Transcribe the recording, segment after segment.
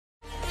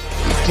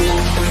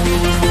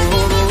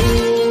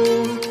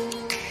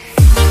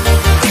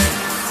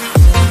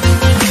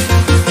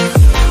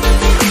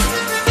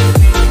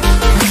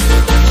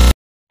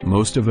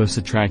most of us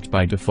attract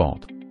by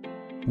default.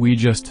 We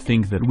just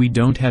think that we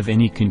don't have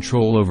any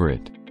control over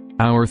it.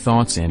 Our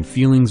thoughts and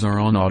feelings are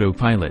on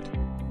autopilot.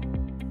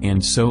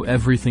 And so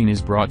everything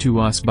is brought to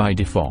us by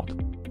default.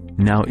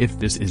 Now if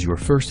this is your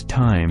first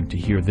time to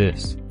hear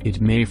this,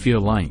 it may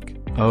feel like,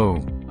 oh,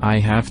 I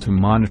have to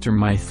monitor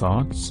my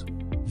thoughts?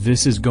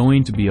 This is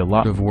going to be a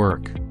lot of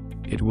work.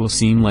 It will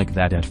seem like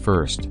that at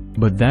first,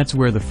 but that's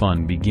where the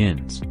fun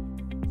begins.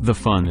 The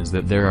fun is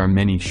that there are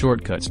many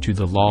shortcuts to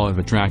the law of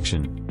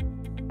attraction.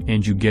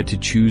 And you get to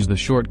choose the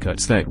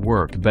shortcuts that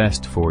work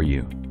best for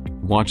you.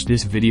 Watch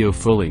this video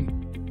fully.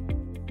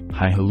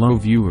 Hello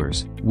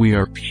viewers, we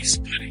are Peace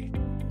Buddy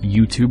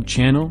YouTube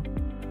channel.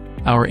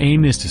 Our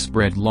aim is to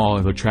spread law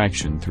of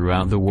attraction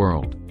throughout the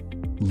world.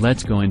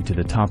 Let's go into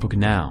the topic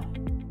now.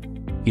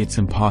 It's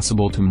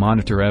impossible to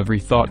monitor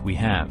every thought we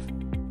have.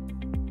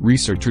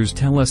 Researchers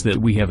tell us that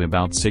we have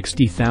about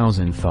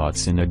 60,000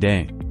 thoughts in a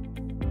day.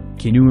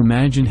 Can you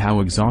imagine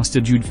how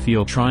exhausted you'd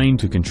feel trying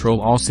to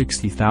control all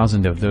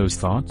 60,000 of those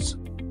thoughts?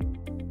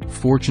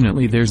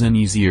 Fortunately, there's an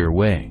easier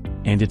way,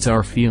 and it's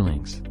our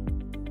feelings.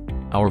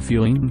 Our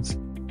feelings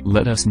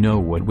let us know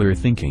what we're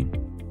thinking.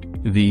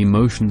 The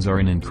emotions are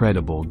an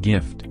incredible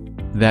gift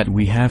that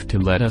we have to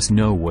let us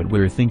know what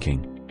we're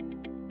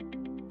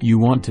thinking. You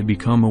want to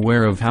become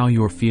aware of how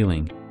you're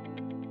feeling,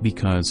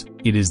 because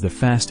it is the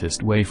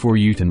fastest way for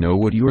you to know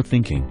what you're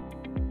thinking.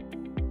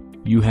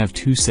 You have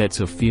two sets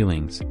of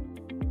feelings.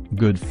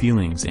 Good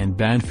feelings and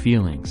bad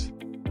feelings.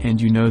 And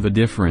you know the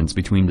difference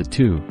between the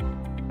two.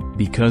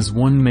 Because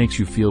one makes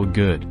you feel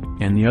good,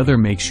 and the other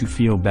makes you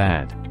feel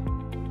bad.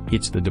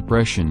 It's the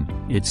depression,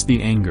 it's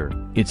the anger,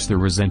 it's the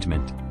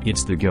resentment,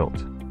 it's the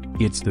guilt.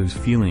 It's those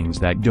feelings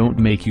that don't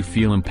make you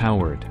feel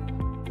empowered.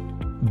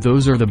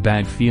 Those are the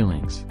bad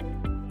feelings.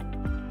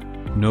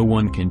 No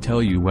one can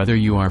tell you whether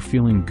you are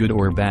feeling good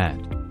or bad.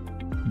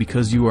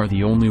 Because you are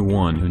the only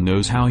one who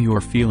knows how you're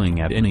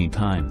feeling at any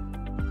time.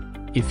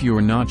 If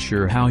you're not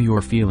sure how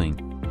you're feeling,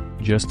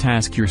 just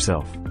ask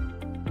yourself,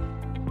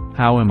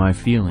 how am I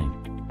feeling?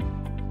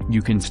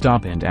 You can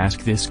stop and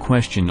ask this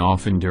question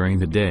often during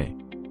the day.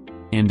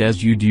 And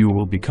as you do, you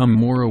will become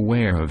more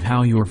aware of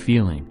how you're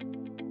feeling.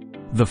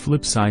 The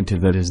flip side to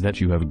that is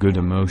that you have good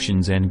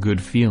emotions and good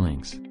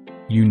feelings.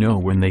 You know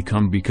when they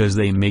come because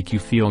they make you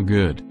feel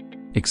good.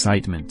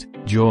 Excitement,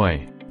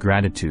 joy,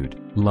 gratitude,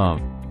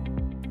 love.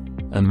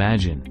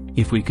 Imagine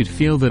if we could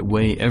feel that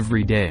way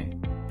every day.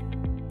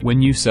 When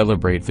you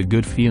celebrate the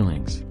good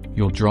feelings,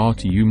 you'll draw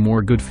to you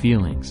more good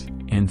feelings,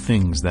 and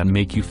things that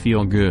make you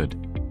feel good.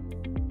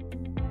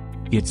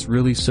 It's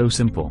really so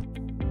simple.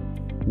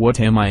 What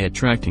am I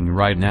attracting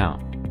right now?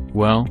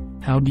 Well,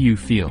 how do you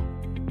feel?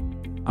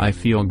 I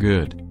feel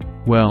good.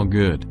 Well,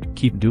 good,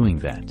 keep doing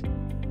that.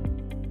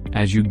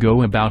 As you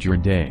go about your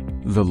day,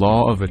 the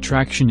law of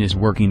attraction is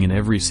working in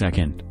every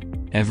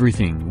second.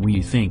 Everything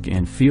we think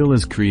and feel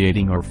is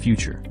creating our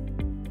future.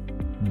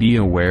 Be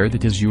aware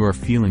that as you are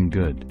feeling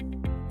good,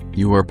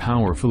 you are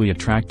powerfully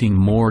attracting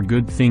more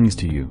good things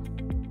to you.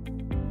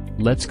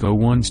 Let's go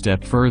one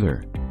step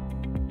further.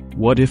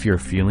 What if your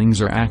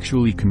feelings are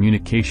actually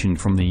communication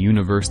from the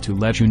universe to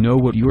let you know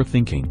what you're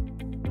thinking?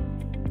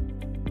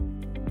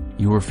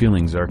 Your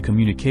feelings are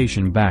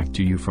communication back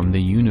to you from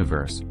the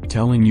universe,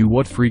 telling you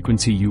what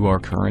frequency you are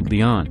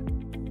currently on.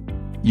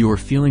 Your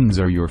feelings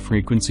are your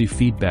frequency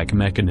feedback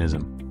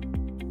mechanism.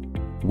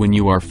 When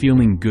you are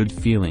feeling good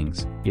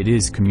feelings, it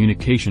is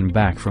communication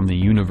back from the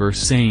universe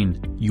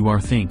saying, you are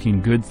thinking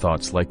good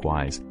thoughts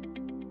likewise.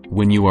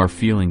 When you are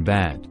feeling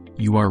bad,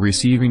 you are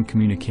receiving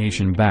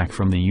communication back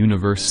from the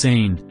universe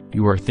saying,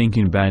 you are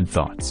thinking bad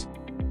thoughts.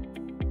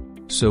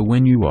 So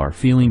when you are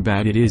feeling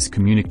bad, it is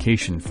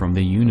communication from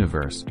the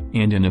universe,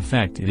 and in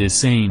effect it is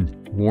saying,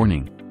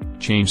 warning,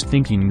 change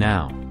thinking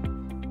now.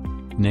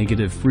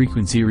 Negative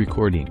frequency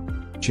recording,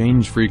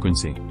 change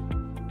frequency.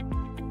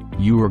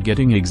 You are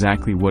getting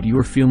exactly what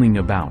you're feeling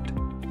about.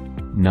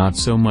 Not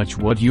so much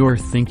what you're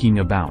thinking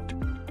about.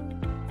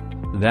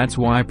 That's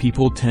why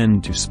people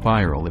tend to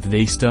spiral if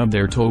they stub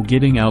their toe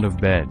getting out of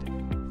bed.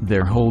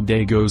 Their whole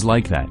day goes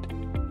like that.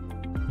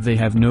 They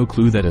have no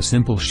clue that a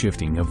simple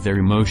shifting of their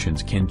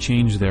emotions can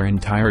change their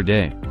entire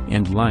day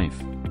and life.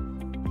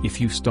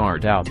 If you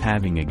start out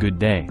having a good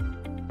day,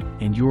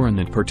 and you're in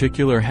that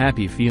particular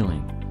happy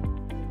feeling,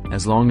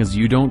 as long as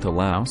you don't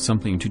allow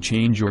something to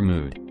change your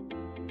mood,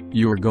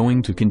 you're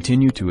going to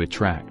continue to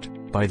attract,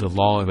 by the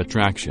law of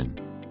attraction,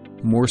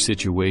 more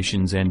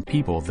situations and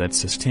people that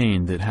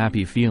sustain that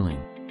happy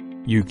feeling.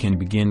 You can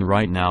begin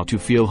right now to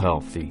feel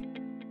healthy.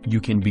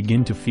 You can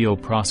begin to feel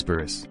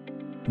prosperous.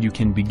 You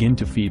can begin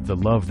to feed the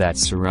love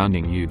that's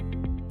surrounding you,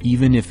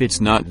 even if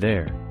it's not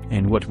there,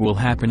 and what will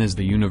happen is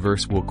the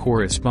universe will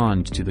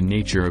correspond to the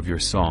nature of your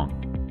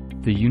song.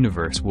 The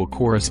universe will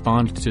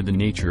correspond to the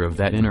nature of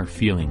that inner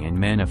feeling and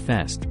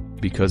manifest,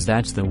 because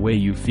that's the way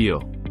you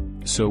feel.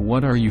 So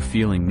what are you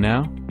feeling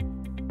now?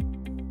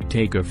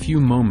 Take a few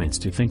moments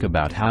to think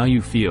about how you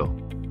feel.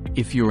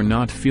 If you're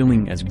not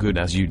feeling as good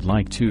as you'd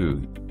like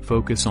to,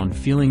 focus on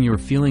feeling your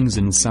feelings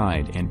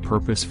inside and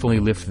purposefully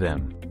lift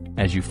them.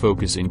 As you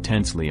focus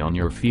intensely on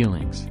your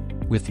feelings,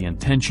 With the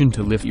intention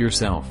to lift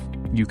yourself,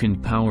 you can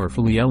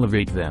powerfully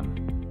elevate them.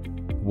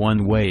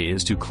 One way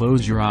is to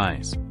close your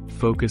eyes,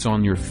 focus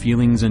on your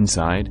feelings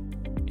inside,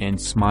 and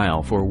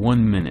smile for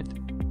 1 minute.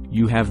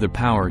 You have the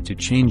power to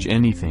change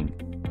anything.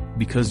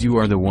 Because you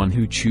are the one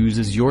who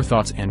chooses your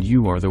thoughts and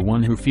you are the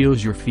one who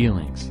feels your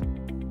feelings.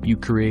 You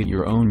create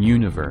your own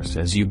universe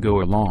as you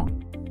go along.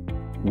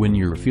 When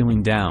you're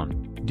feeling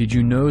down, did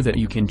you know that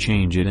you can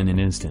change it in an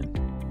instant?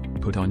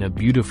 Put on a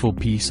beautiful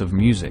piece of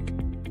music.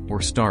 Or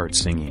start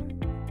singing.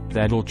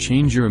 That'll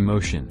change your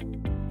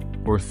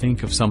emotion. Or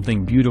think of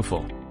something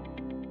beautiful.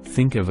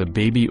 Think of a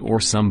baby or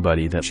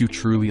somebody that you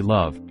truly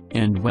love,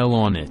 and dwell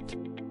on it.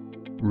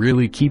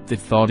 Really keep the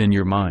thought in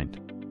your mind.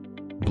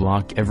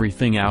 Block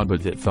everything out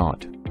but that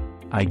thought.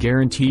 I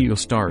guarantee you'll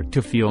start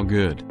to feel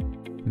good.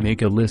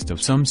 Make a list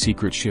of some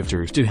secret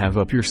shifters to have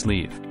up your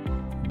sleeve.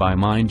 By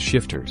mind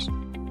shifters,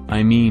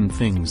 I mean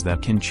things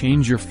that can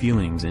change your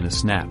feelings in a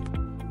snap.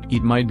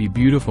 It might be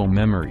beautiful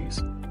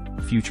memories,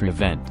 future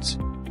events,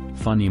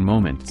 funny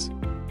moments,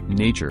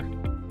 nature,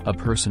 a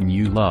person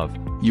you love,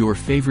 your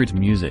favorite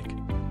music.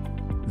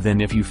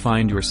 Then if you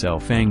find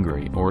yourself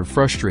angry or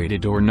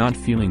frustrated or not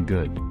feeling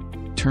good,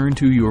 turn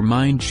to your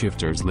mind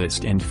shifters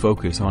list and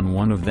focus on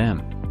one of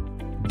them.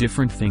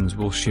 Different things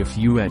will shift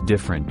you at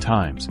different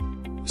times.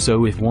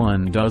 So if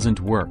one doesn't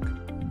work,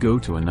 go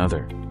to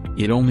another.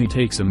 It only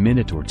takes a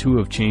minute or two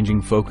of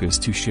changing focus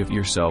to shift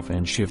yourself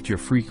and shift your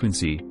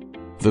frequency.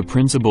 The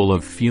principle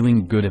of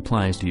feeling good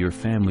applies to your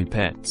family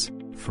pets,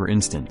 for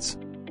instance.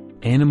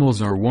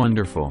 Animals are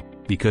wonderful,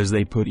 because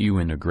they put you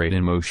in a great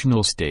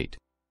emotional state.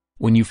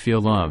 When you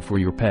feel love for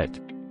your pet,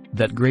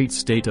 that great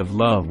state of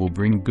love will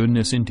bring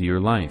goodness into your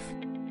life.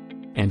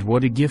 And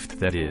what a gift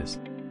that is!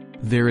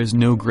 There is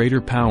no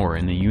greater power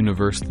in the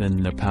universe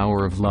than the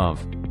power of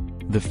love.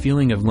 The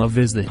feeling of love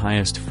is the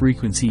highest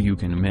frequency you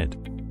can emit.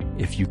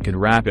 If you could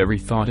wrap every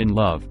thought in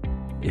love,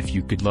 if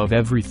you could love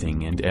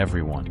everything and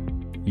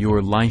everyone,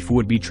 your life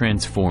would be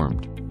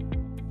transformed.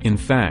 In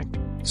fact,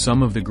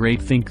 some of the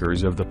great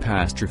thinkers of the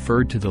past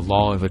referred to the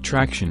law of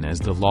attraction as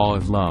the law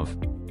of love.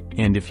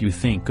 And if you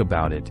think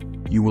about it,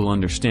 you will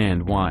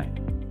understand why.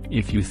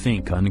 If you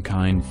think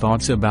unkind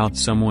thoughts about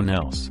someone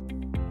else,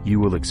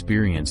 you will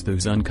experience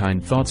those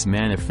unkind thoughts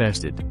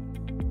manifested.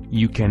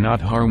 You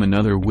cannot harm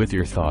another with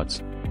your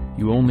thoughts.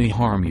 You only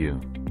harm you.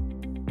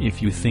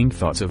 If you think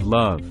thoughts of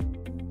love,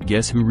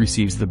 guess who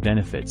receives the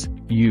benefits?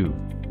 You.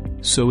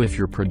 So if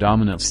your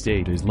predominant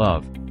state is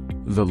love,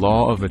 the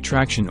law of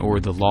attraction or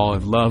the law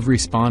of love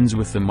responds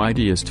with the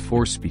mightiest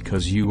force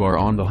because you are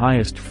on the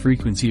highest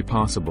frequency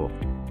possible.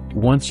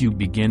 Once you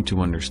begin to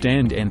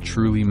understand and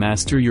truly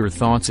master your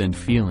thoughts and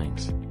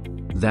feelings,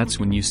 that's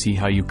when you see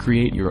how you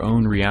create your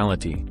own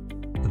reality.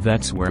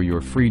 That's where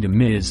your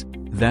freedom is,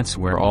 that's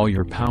where all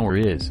your power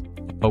is.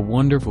 A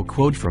wonderful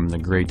quote from the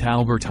great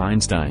Albert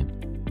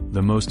Einstein.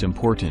 The most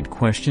important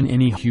question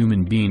any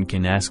human being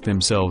can ask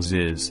themselves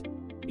is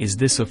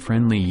this a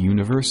friendly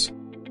universe?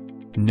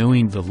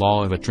 Knowing the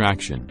law of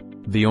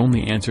attraction, the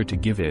only answer to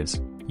give is,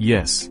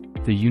 yes,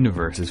 the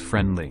universe is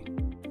friendly.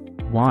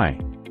 Why?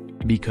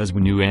 Because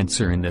when you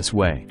answer in this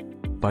way,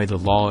 by the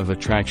law of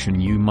attraction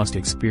you must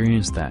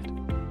experience that.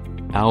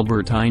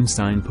 Albert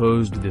Einstein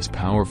posed this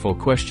powerful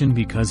question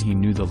because he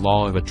knew the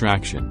law of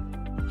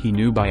attraction. He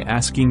knew by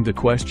asking the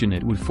question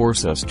it would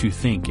force us to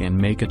think and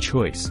make a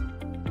choice.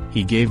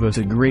 He gave us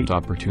a great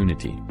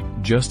opportunity,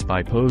 just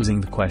by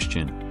posing the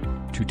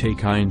question, to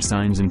take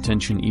Einstein's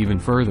intention even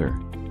further.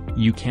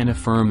 You can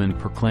affirm and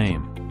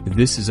proclaim,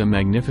 this is a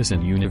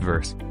magnificent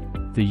universe.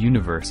 The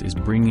universe is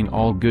bringing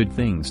all good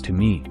things to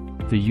me.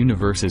 The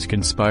universe is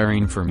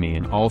conspiring for me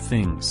in all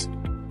things.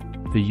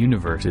 The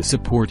universe is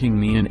supporting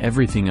me in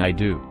everything I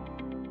do.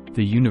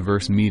 The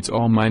universe meets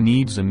all my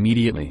needs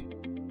immediately.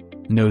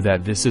 Know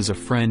that this is a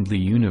friendly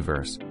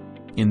universe.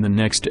 In the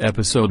next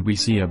episode we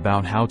see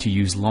about how to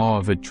use law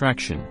of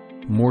attraction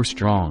more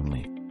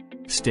strongly.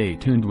 Stay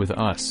tuned with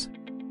us.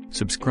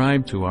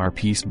 Subscribe to our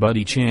Peace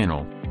Buddy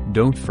channel.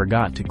 Don't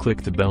forget to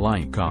click the bell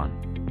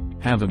icon.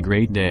 Have a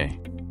great day.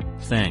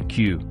 Thank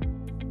you.